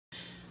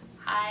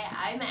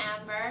Hi, I'm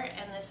Amber,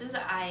 and this is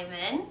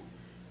Ivan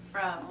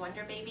from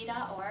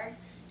WonderBaby.org,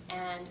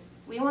 and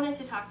we wanted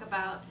to talk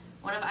about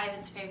one of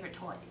Ivan's favorite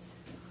toys.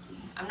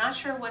 I'm not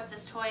sure what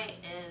this toy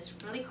is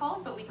really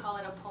called, but we call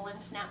it a pull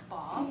and snap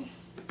ball.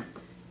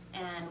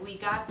 And we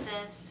got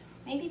this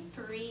maybe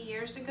 3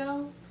 years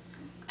ago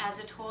as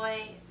a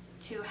toy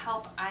to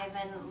help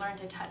Ivan learn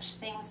to touch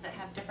things that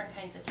have different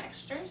kinds of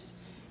textures.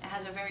 It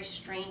has a very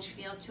strange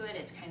feel to it.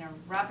 It's kind of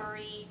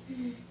rubbery.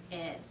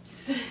 It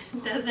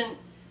doesn't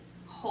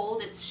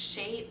hold its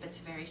shape. It's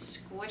very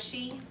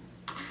squishy.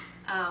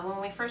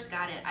 When we first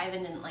got it,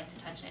 Ivan didn't like to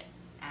touch it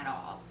at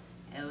all.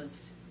 It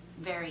was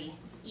very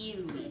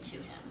ewy to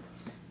him.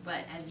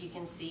 But as you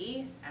can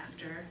see,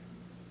 after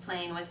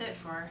playing with it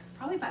for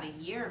probably about a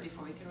year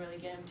before we could really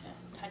get him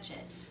to touch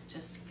it,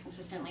 just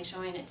consistently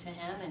showing it to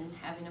him and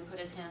having him put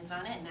his hands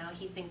on it, now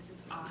he thinks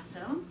it's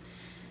awesome.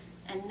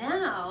 And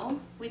now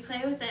we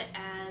play with it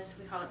as,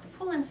 we call it the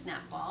pull and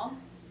snap ball,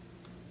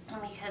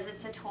 and because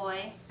it's a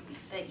toy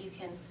that you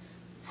can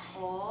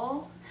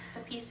pull the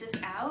pieces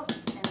out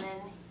and then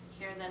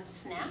hear them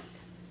snap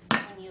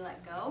when you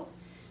let go.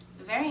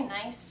 It's a very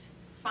nice,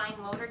 fine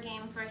motor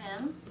game for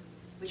him.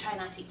 We try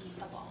not to eat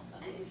the ball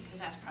though, because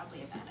that's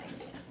probably a bad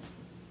idea.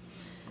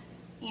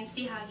 You can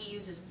see how he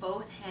uses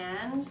both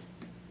hands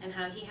and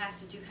how he has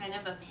to do kind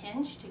of a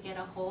pinch to get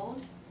a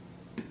hold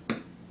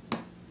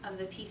of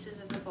the pieces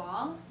of the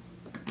ball.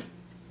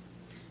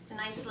 It's a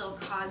nice little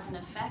cause and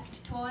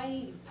effect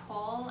toy. You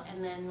pull,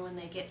 and then when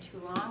they get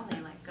too long,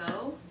 they let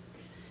go.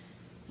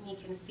 And you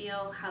can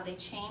feel how they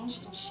change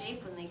in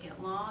shape when they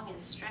get long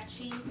and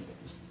stretchy,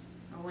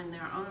 or when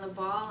they're on the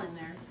ball and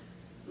they're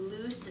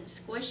loose and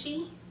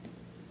squishy.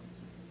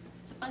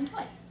 It's a fun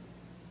toy.